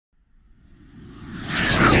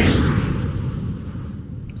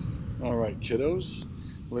kiddos,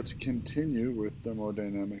 let's continue with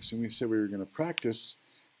thermodynamics. And we said we were going to practice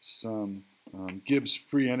some Gibbs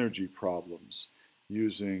free energy problems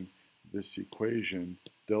using this equation.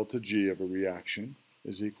 Delta G of a reaction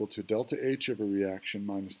is equal to delta H of a reaction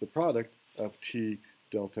minus the product of T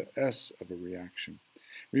delta S of a reaction.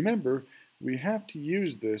 Remember, we have to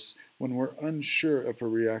use this when we're unsure if a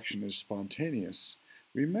reaction is spontaneous.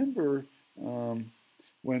 Remember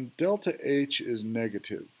when delta H is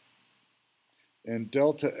negative and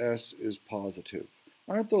delta S is positive,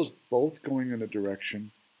 aren't those both going in a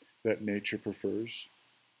direction that nature prefers?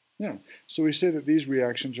 Yeah, so we say that these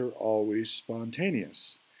reactions are always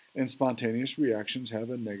spontaneous, and spontaneous reactions have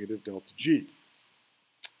a negative delta G.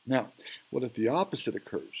 Now, what if the opposite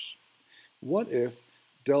occurs? What if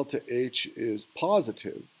delta H is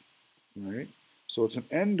positive, right? So it's an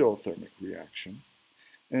endothermic reaction,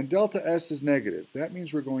 and delta S is negative. That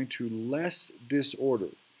means we're going to less disorder.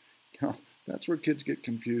 Now, that's where kids get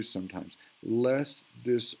confused sometimes. Less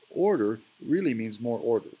disorder really means more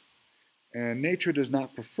order. And nature does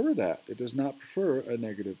not prefer that. It does not prefer a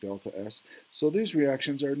negative delta S. So these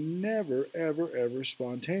reactions are never, ever, ever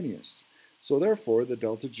spontaneous. So therefore, the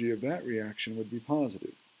delta G of that reaction would be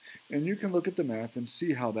positive. And you can look at the math and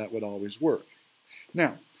see how that would always work.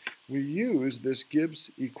 Now, we use this Gibbs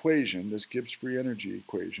equation, this Gibbs free energy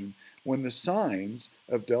equation, when the signs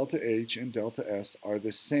of delta H and delta S are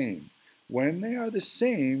the same. When they are the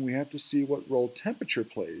same, we have to see what role temperature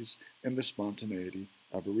plays in the spontaneity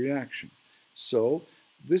of a reaction. So,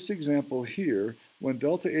 this example here, when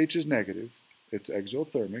delta H is negative, it's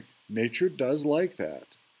exothermic. Nature does like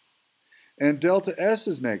that. And delta S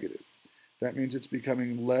is negative. That means it's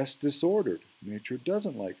becoming less disordered. Nature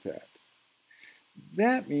doesn't like that.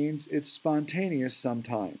 That means it's spontaneous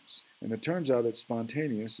sometimes. And it turns out it's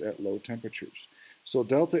spontaneous at low temperatures. So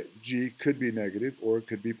delta G could be negative or it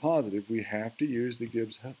could be positive. We have to use the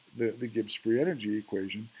Gibbs free energy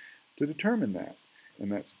equation to determine that.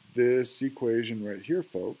 And that's this equation right here,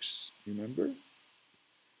 folks. Remember?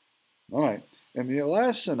 All right. And the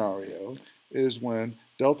last scenario is when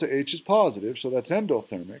delta H is positive, so that's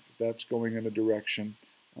endothermic. That's going in a direction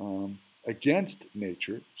against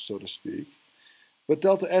nature, so to speak. But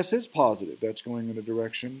delta S is positive. That's going in a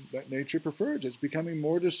direction that nature prefers. It's becoming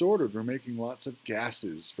more disordered. We're making lots of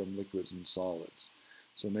gases from liquids and solids.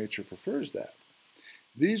 So nature prefers that.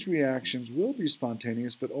 These reactions will be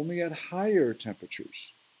spontaneous, but only at higher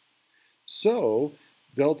temperatures. So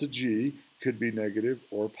delta G could be negative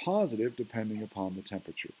or positive depending upon the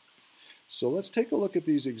temperature. So let's take a look at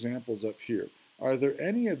these examples up here. Are there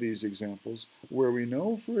any of these examples where we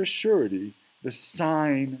know for a surety the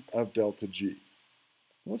sign of delta G?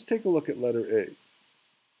 Let's take a look at letter A.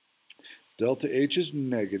 Delta H is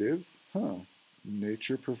negative.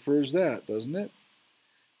 Nature prefers that, doesn't it?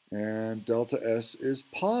 And delta S is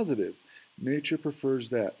positive. Nature prefers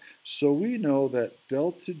that. So we know that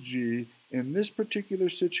delta G in this particular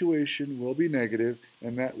situation will be negative,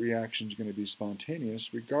 and that reaction is going to be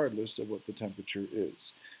spontaneous regardless of what the temperature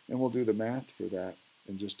is. And we'll do the math for that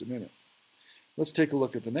in just a minute. Let's take a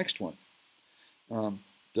look at the next one.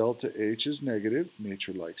 Delta H is negative.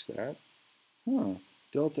 Nature likes that.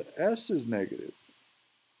 Delta S is negative.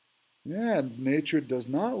 Yeah, nature does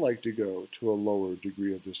not like to go to a lower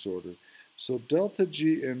degree of disorder. So delta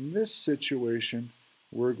G in this situation,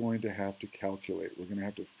 we're going to have to calculate. We're going to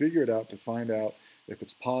have to figure it out to find out if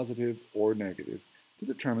it's positive or negative to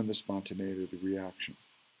determine the spontaneity of the reaction.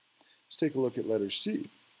 Let's take a look at letter C.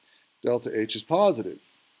 Delta H is positive.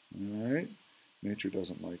 All right, nature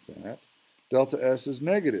doesn't like that. Delta S is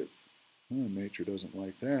negative. Nature doesn't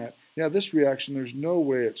like that. Yeah, this reaction, there's no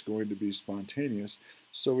way it's going to be spontaneous,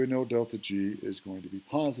 so we know delta G is going to be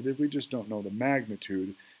positive. We just don't know the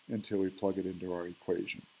magnitude until we plug it into our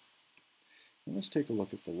equation. And let's take a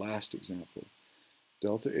look at the last example.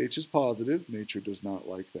 Delta H is positive. Nature does not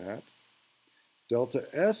like that. Delta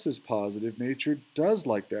S is positive. Nature does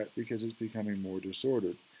like that because it's becoming more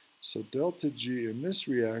disordered. So delta G in this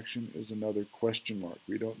reaction is another question mark.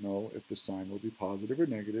 We don't know if the sign will be positive or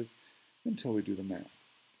negative until we do the math.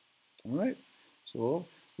 All right, so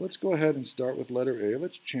let's go ahead and start with letter A.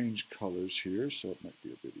 Let's change colors here so it might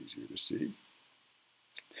be a bit easier to see.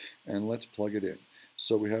 And let's plug it in.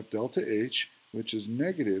 So we have delta H, which is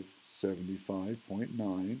negative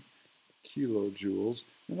 75.9 kilojoules,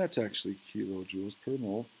 and that's actually kilojoules per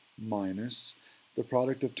mole, minus the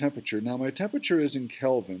product of temperature. Now my temperature is in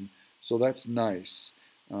Kelvin, so that's nice,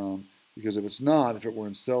 because if it's not, if it were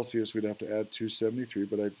in Celsius, we'd have to add 273,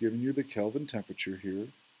 but I've given you the Kelvin temperature here,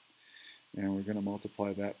 and we're going to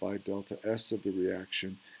multiply that by delta S of the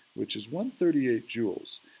reaction, which is 138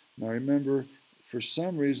 joules. Now remember, For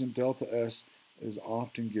some reason, delta S is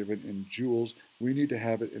often given in joules. We need to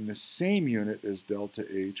have it in the same unit as delta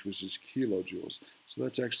H, which is kilojoules. So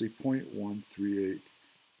that's actually 0.138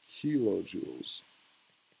 kilojoules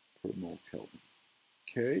per mole Kelvin.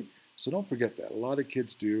 Okay, so don't forget that. A lot of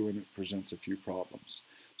kids do, and it presents a few problems.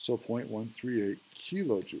 So 0.138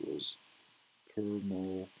 kilojoules per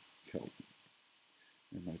mole Kelvin.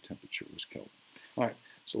 And my temperature was Kelvin. All right,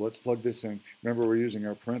 so let's plug this in. Remember, we're using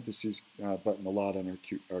our parentheses button a lot on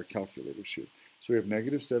our calculators here. So we have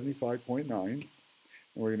negative 75.9, and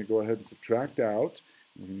we're going to go ahead and subtract out.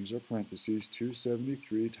 We're going to use our parentheses,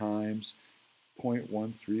 273 times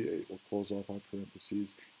 0.138. We'll close off our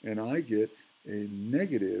parentheses, and I get a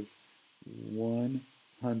negative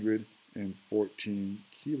 114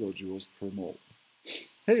 kilojoules per mole.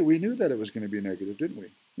 Hey, we knew that it was going to be negative, didn't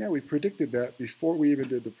we? Yeah, we predicted that before we even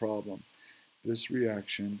did the problem. This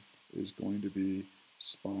reaction is going to be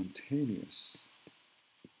spontaneous.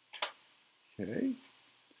 Okay,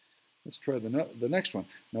 let's try the next one.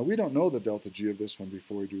 Now, we don't know the delta G of this one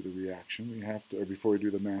before we do the reaction. We have to, or before we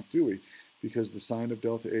do the math, do we? Because the sign of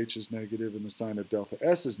delta H is negative and the sign of delta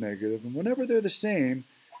S is negative, and whenever they're the same,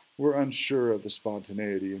 we're unsure of the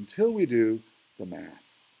spontaneity until we do the math.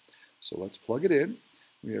 So let's plug it in.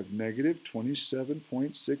 We have negative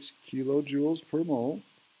 27.6 kilojoules per mole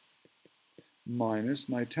minus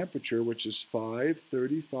my temperature, which is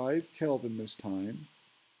 535 Kelvin this time,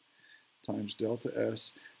 times delta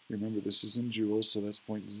S. Remember, this is in joules, so that's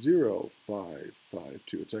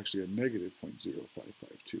 0.0552. It's actually a negative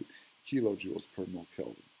 0.0552 kilojoules per mole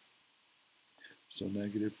Kelvin. So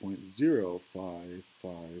negative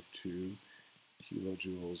 0.0552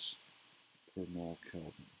 kilojoules per mole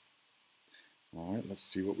Kelvin. All right, let's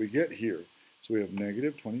see what we get here. So we have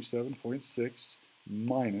negative 27.6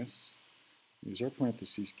 minus, use our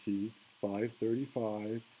parentheses key,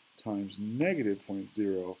 535 times negative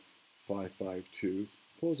 0.0552,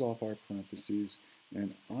 close off our parentheses,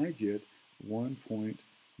 and I get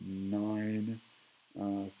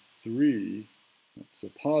 1.93, that's a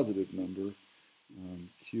positive number,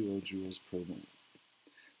 kilojoules per mole.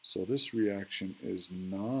 So this reaction is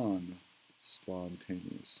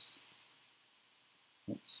non-spontaneous.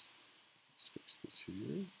 Oops, let's fix this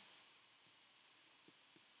here.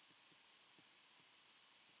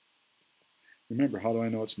 Remember, how do I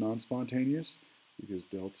know it's non-spontaneous? Because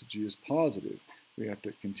delta G is positive. We have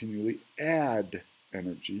to continually add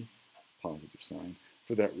energy, positive sign,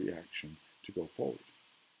 for that reaction to go forward.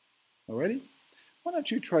 Alrighty? Why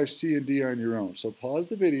don't you try C and D on your own? So pause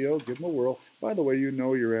the video, give them a whirl. By the way, you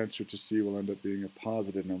know your answer to C will end up being a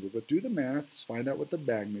positive number, but do the maths, find out what the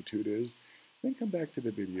magnitude is, then come back to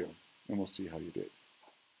the video, and we'll see how you did.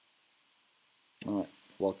 All right,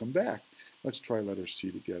 welcome back. Let's try letter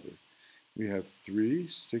C together. We have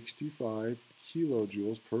 365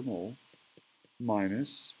 kilojoules per mole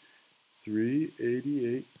minus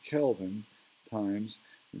 388 Kelvin times,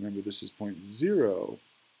 remember this is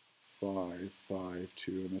 0.0552,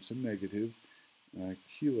 and that's a negative,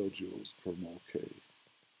 kilojoules per mole K.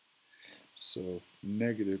 So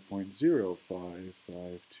negative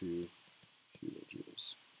 0.0552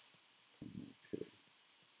 kilojoules per mole K.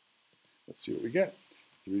 Let's see what we get.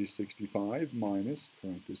 365 minus,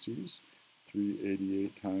 parentheses,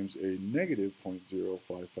 388 times a negative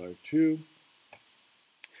 0.0552,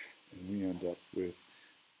 and we end up with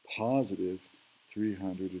positive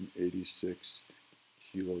 386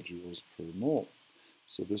 kilojoules per mole.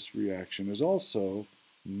 So this reaction is also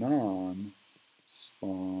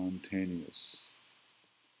non-spontaneous.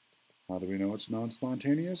 How do we know it's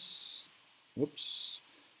non-spontaneous? Whoops.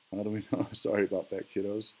 How do we know? Sorry about that,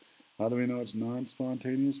 kiddos. How do we know it's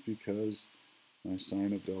non-spontaneous? Because my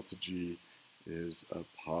sign of delta G is a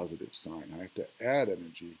positive sign. I have to add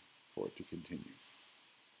energy for it to continue.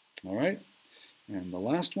 All right, and the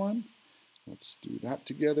last one, let's do that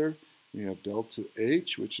together. We have delta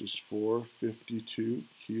H, which is 452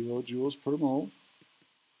 kilojoules per mole,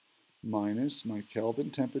 minus my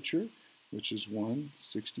Kelvin temperature, which is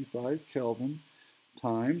 165 Kelvin,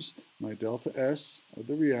 times my delta S of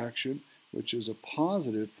the reaction, which is a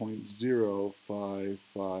positive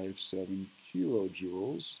 0.0557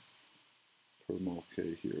 kilojoules per mole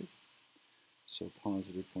K here. So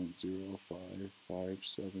positive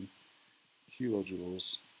 0.0557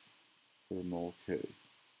 kilojoules per mole K.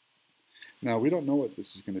 Now, we don't know what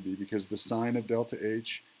this is going to be because the sign of delta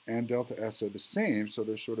H and delta S are the same, so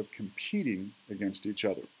they're sort of competing against each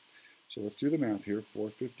other. So let's do the math here.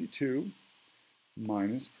 452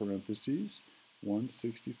 minus, parentheses,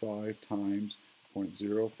 165 times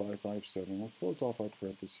 0.0557. We'll close off our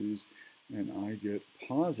parentheses, and I get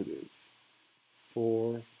positive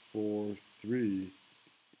 443 3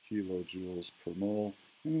 kilojoules per mole.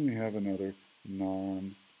 And then we have another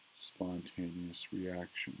non-spontaneous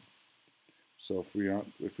reaction. So if we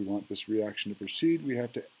want this reaction to proceed, we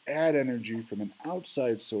have to add energy from an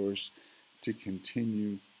outside source to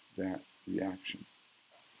continue that reaction.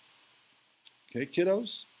 Okay,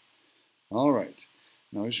 kiddos? All right.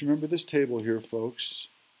 Now just remember this table here, folks.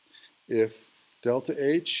 If delta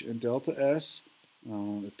H and delta S,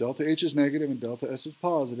 if delta H is negative and delta S is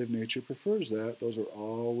positive, nature prefers that. Those are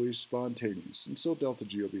always spontaneous, and so delta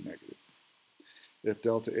G will be negative. If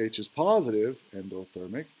delta H is positive,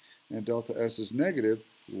 endothermic, and delta S is negative,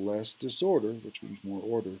 less disorder, which means more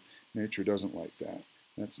order, nature doesn't like that.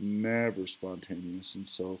 That's never spontaneous, and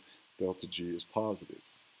so delta G is positive.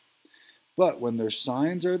 But when their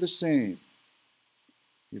signs are the same,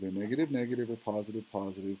 either negative, negative, or positive,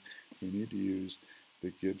 positive, we need to use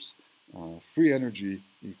the Gibbs free energy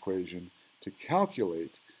equation to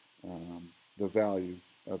calculate the value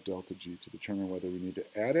of delta G to determine whether we need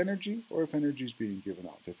to add energy or if energy is being given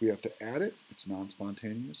off. If we have to add it, it's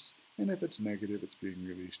non-spontaneous. And if it's negative, it's being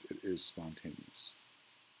released, it is spontaneous.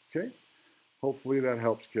 Okay? Hopefully that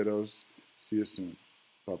helps, kiddos. See you soon.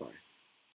 Bye-bye.